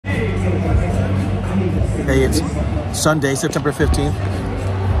Hey, it's Sunday, September 15th.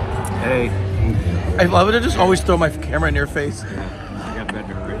 Hey. I love it. I just always throw my camera in your face. I got bed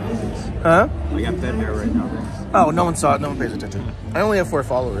hair right now. Huh? I got bed hair right now. Oh, no one saw it. No one pays attention. I only have 4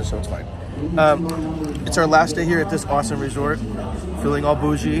 followers, so it's fine. It's our last day here at this awesome resort. Feeling all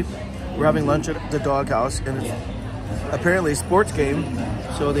bougie. We're having lunch at the doghouse, and it's apparently a sports game,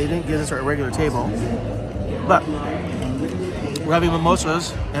 so they didn't give us our regular table. But we're having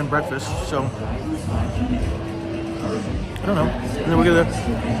mimosas and breakfast, so I don't know. And then we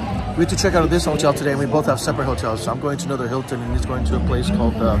have to check out of this hotel today, and we both have separate hotels. So I'm going to another Hilton, and he's going to a place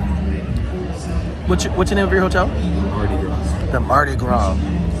called what's the name of your hotel? Mardi Gras. The Mardi Gras.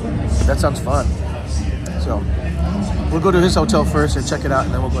 That sounds fun. So we'll go to his hotel first and check it out,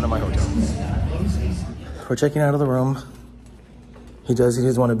 and then we'll go to my hotel. We're checking out of the room. He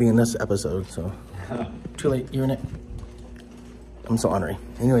doesn't want to be in this episode, so too late. You're in it. I'm so ornery.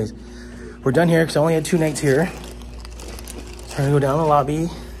 Anyways, we're done here because I only had 2 nights here. So we're gonna go down the lobby,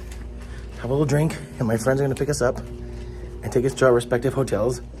 have a little drink, and my friends are gonna pick us up and take us to our respective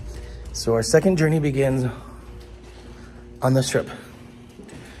hotels. So our second journey begins on this trip.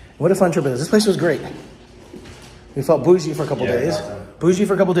 What a fun trip it is. This place was great. We felt bougie for a couple days. Bougie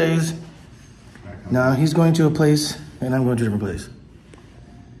for a couple days. Now he's going to a place and I'm going to a different place.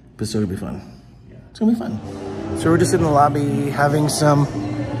 But it's still gonna be fun. It's gonna be fun. So we're just in the lobby having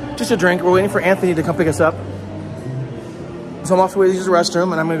just a drink. We're waiting for Anthony to come pick us up. So I'm off the way to use the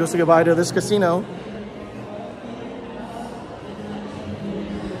restroom, and I'm gonna go say goodbye to this casino.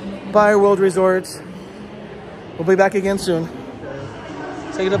 Bye, World Resorts. We'll be back again soon.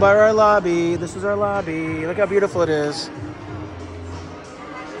 Say goodbye to our lobby. This is our lobby. Look how beautiful it is.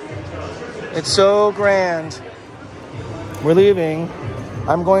 It's so grand. We're leaving.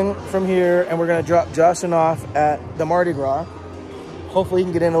 I'm going from here, and we're gonna drop Justin off at the Mardi Gras. Hopefully he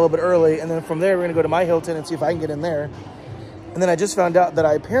can get in a little bit early, and then from there we're gonna go to my Hilton and see if I can get in there. And then I just found out that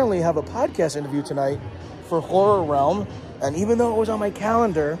I apparently have a podcast interview tonight for Horror Realm, and even though it was on my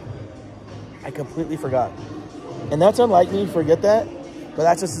calendar, I completely forgot. And that's unlike me to forget that, but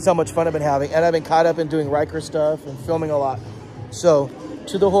that's just how much fun I've been having, and I've been caught up in doing Riker stuff and filming a lot. So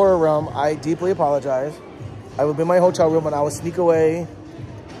to the Horror Realm, I deeply apologize. I will be in my hotel room and I will sneak away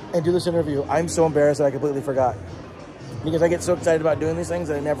and do this interview. I'm so embarrassed that I completely forgot, because I get so excited about doing these things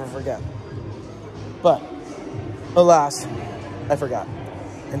that I never forget. But alas, I forgot.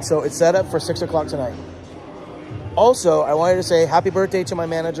 And so it's set up for 6 o'clock tonight. Also, I wanted to say happy birthday to my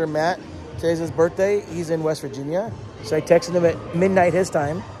manager, Matt. Today's his birthday. He's in West Virginia. So I texted him at midnight his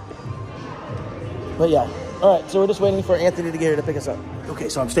time. But yeah. All right, so we're just waiting for Anthony to get here to pick us up. Okay,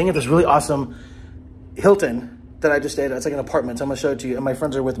 so I'm staying at this really awesome Hilton that I just stayed at. It's like an apartment, so I'm gonna show it to you. And my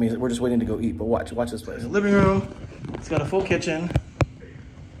friends are with me. We're just waiting to go eat, but watch this place. Living room. It's got a full kitchen.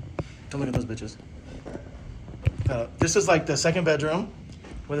 Don't look at those bitches. This is like the second bedroom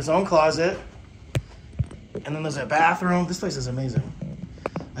with its own closet. And then there's a bathroom. This place is amazing.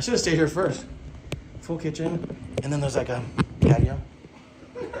 I should have stayed here first. Full kitchen. And then there's like a patio.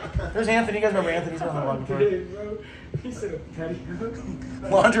 There's Anthony. You guys remember Anthony? He's been on the vlog before. He said a patio.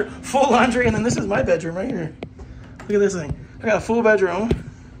 Laundry, full laundry. And then this is my bedroom right here. Look at this thing. I got a full bedroom.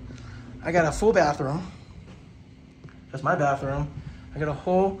 I got a full bathroom. That's my bathroom. I got a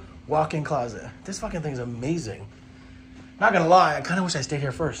whole walk-in closet. This fucking thing's amazing. Not gonna lie, I kind of wish I stayed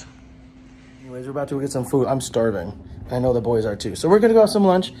here first. Anyways, we're about to go get some food. I'm starving. I know the boys are too. So we're gonna go have some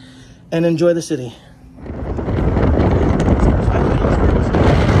lunch and enjoy the city.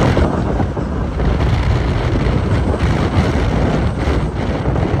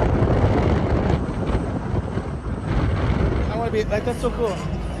 I wanna be, like, that's so cool.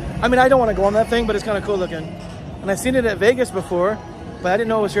 I mean, I don't wanna go on that thing, but it's kind of cool looking. And I've seen it at Vegas before, but I didn't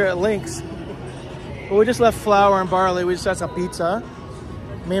know it was here at Lynx. But we just left flour and barley. We just had some pizza,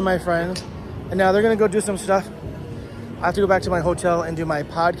 me and my friends. And now they're gonna go do some stuff. I have to go back to my hotel and do my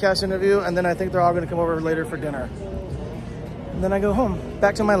podcast interview, and then I think they're all gonna come over later for dinner. And then I go home,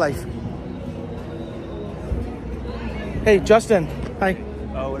 back to my life. Hey, Justin, hi.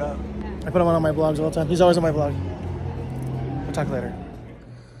 Oh, what up? I put him on my vlogs all the time. He's always on my vlog. We'll talk later.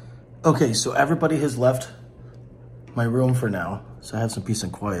 Okay, so everybody has left my room for now, so I have some peace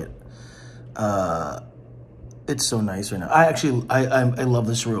and quiet. It's so nice right now. I love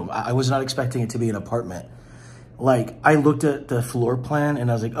this room. I was not expecting it to be an apartment. Like, I looked at the floor plan and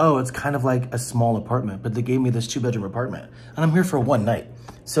I was like, oh, it's kind of like a small apartment, but they gave me this 2-bedroom apartment and I'm here for 1 night.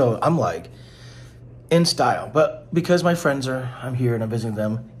 So I'm like in style, but because my friends I'm here and I'm visiting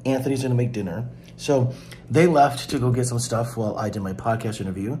them, Anthony's gonna make dinner. So they left to go get some stuff while I did my podcast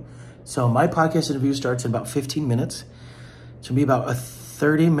interview. So my podcast interview starts in about 15 minutes. It should be about a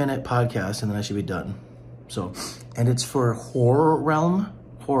 30-minute podcast and then I should be done. So, and it's for Horror Realm.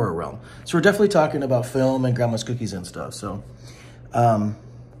 So we're definitely talking about film and grandma's cookies and stuff. So,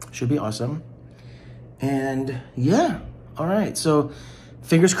 should be awesome. And yeah, all right. So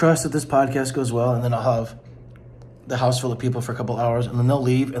fingers crossed that this podcast goes well, and then I'll have the house full of people for a couple hours, and then they'll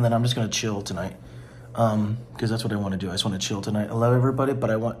leave, and then I'm just gonna chill tonight. Because that's what I want to do. I just want to chill tonight. I love everybody, but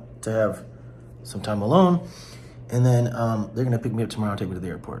I want to have some time alone. And then they're gonna pick me up tomorrow and take me to the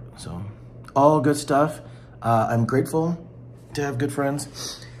airport. So all good stuff. I'm grateful to have good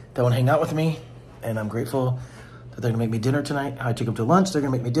friends that want to hang out with me, and I'm grateful that they're gonna make me dinner tonight. I took them to lunch. They're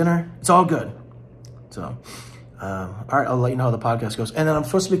gonna make me dinner. It's all good. So, all right, I'll let you know how the podcast goes. And then I'm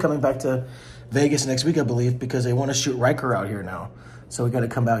supposed to be coming back to Vegas next week, I believe, because they want to shoot Riker out here now. So we got to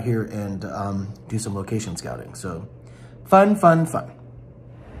come out here and do some location scouting. So fun.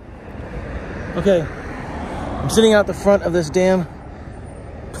 Okay, I'm sitting out the front of this damn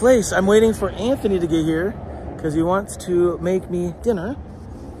place. I'm waiting for Anthony to get here because he wants to make me dinner.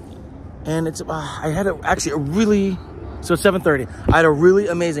 And it's, I had actually a really, so it's 7:30. I had a really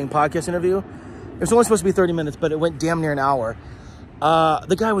amazing podcast interview. It was only supposed to be 30 minutes, but it went damn near an hour.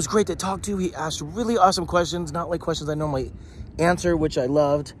 The guy was great to talk to. He asked really awesome questions, not like questions I normally answer, which I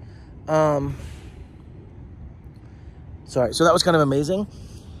loved. Sorry, so that was kind of amazing.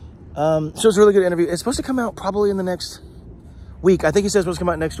 So it was a really good interview. It's supposed to come out probably in the next week. I think he said it's supposed to come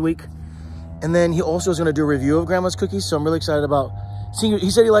out next week. And then he also is going to do a review of Grandma's Cookies, so I'm really excited about seeing it. He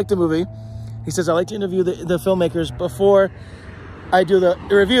said he liked the movie. He says, I like to interview the filmmakers before I do the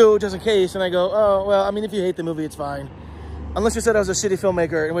review, just in case. And I go, oh, well, I mean, if you hate the movie, it's fine. Unless you said I was a shitty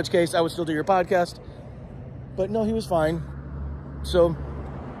filmmaker, in which case I would still do your podcast. But no, he was fine. So,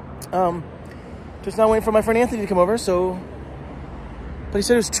 just now waiting for my friend Anthony to come over, so... But he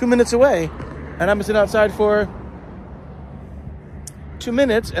said it was 2 minutes away, and I'm sitting outside for 2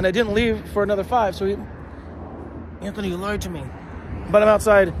 minutes, and I didn't leave for another 5, so Anthony, you lied to me. But I'm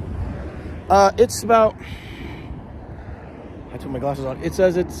outside. It's about... I took my glasses on. It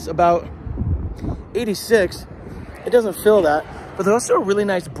says it's about 86. It doesn't feel that, but there's also a really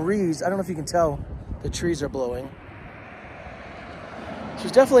nice breeze. I don't know if you can tell. The trees are blowing. So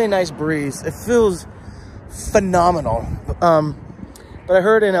it's definitely a nice breeze. It feels phenomenal. But I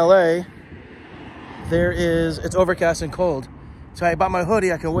heard in LA, it's overcast and cold. So I bought my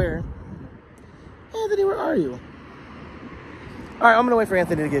hoodie I can wear. Anthony, where are you? All right, I'm gonna wait for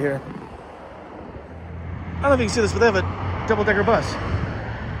Anthony to get here. I don't know if you can see this, but they have a double-decker bus.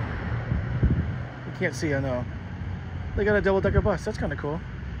 You can't see, I know. They got a double-decker bus. That's kind of cool.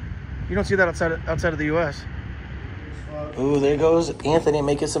 You don't see that outside of the U.S. Ooh, there goes Anthony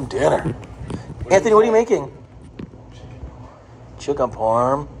making some dinner. Anthony, what are you making? Chicken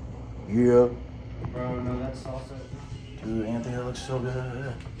parm. Yeah. Bro, no, that's salsa. Dude, Anthony, that looks so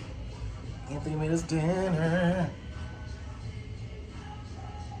good. Anthony made us dinner.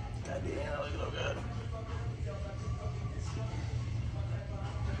 God damn, that looks so good.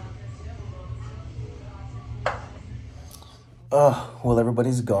 Well,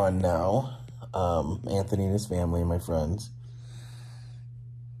 everybody's gone now. Anthony and his family and my friends.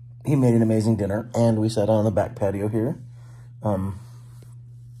 He made an amazing dinner, and we sat on the back patio here.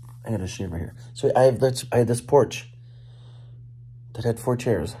 I got a shave right here. So I had this porch that had 4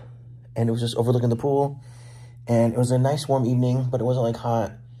 chairs, and it was just overlooking the pool, and it was a nice warm evening, but it wasn't like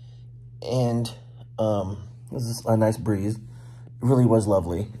hot, and it was just a nice breeze. It really was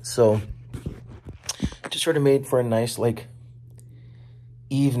lovely. So just sort of made for a nice like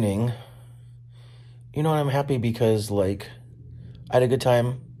evening. You know, I'm happy because like I had a good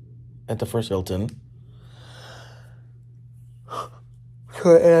time at the first Hilton.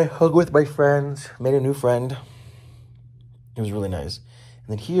 And I hung with my friends, made a new friend. It was really nice. And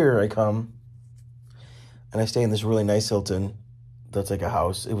then here I come, and I stay in this really nice Hilton that's like a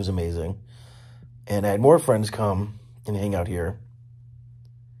house. It was amazing. And I had more friends come and hang out here.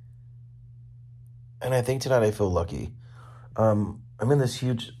 And I think tonight I feel lucky. I'm in this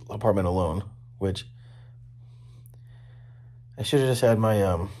huge apartment alone, which I should have just had my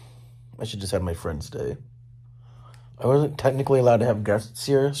friends stay. I wasn't technically allowed to have guests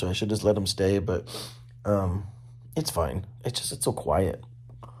here, so I should just let them stay, but it's fine. It's so quiet.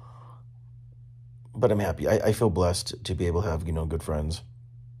 But I'm happy. I feel blessed to be able to have, you know, good friends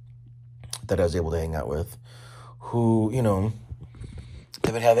that I was able to hang out with, who, you know,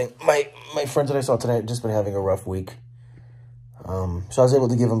 have been having, my friends that I saw tonight have just been having a rough week. So I was able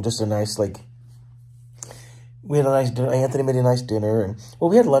to give them just a nice, like, we had a nice dinner. Anthony made a nice dinner, and,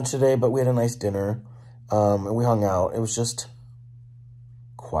 well, we had lunch today, but we had a nice dinner. And we hung out. It was just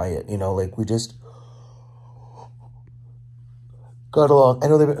quiet, you know, like we just got along. I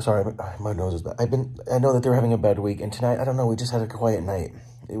know they've been, sorry, my nose is bad. I know that they were having a bad week, and tonight, I don't know, we just had a quiet night.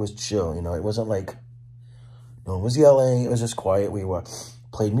 It was chill, you know, it wasn't like, no one was yelling, it was just quiet. We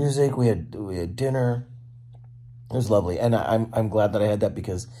played music, we had dinner. It was lovely, and I'm glad that I had that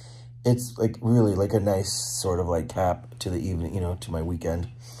because it's like really like a nice sort of like cap to the evening, you know, to my weekend.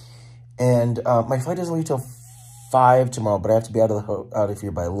 And my flight doesn't leave till 5 tomorrow, but I have to be out of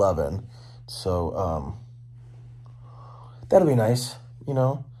here by 11. So that'll be nice, you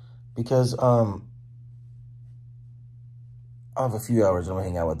know, because I'll have a few hours and I'll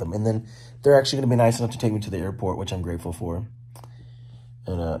hang out with them. And then they're actually going to be nice enough to take me to the airport, which I'm grateful for.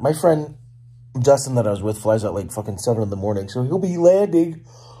 And my friend Justin that I was with flies out like fucking 7 in the morning, so he'll be landing.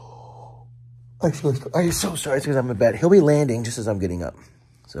 I'm so sorry, it's because I'm in bed. He'll be landing just as I'm getting up.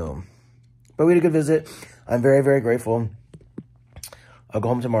 So, but we had a good visit. I'm very, very grateful. I'll go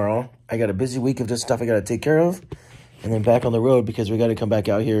home tomorrow. I got a busy week of just stuff I got to take care of. And then back on the road because we got to come back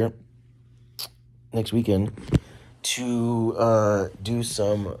out here next weekend to do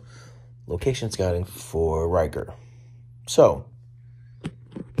some location scouting for Riker. So,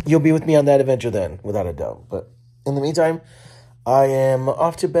 you'll be with me on that adventure then, without a doubt. But in the meantime, I am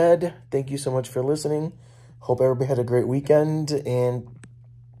off to bed. Thank you so much for listening. Hope everybody had a great weekend. And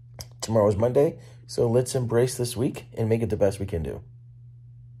tomorrow's Monday. So let's embrace this week and make it the best we can do.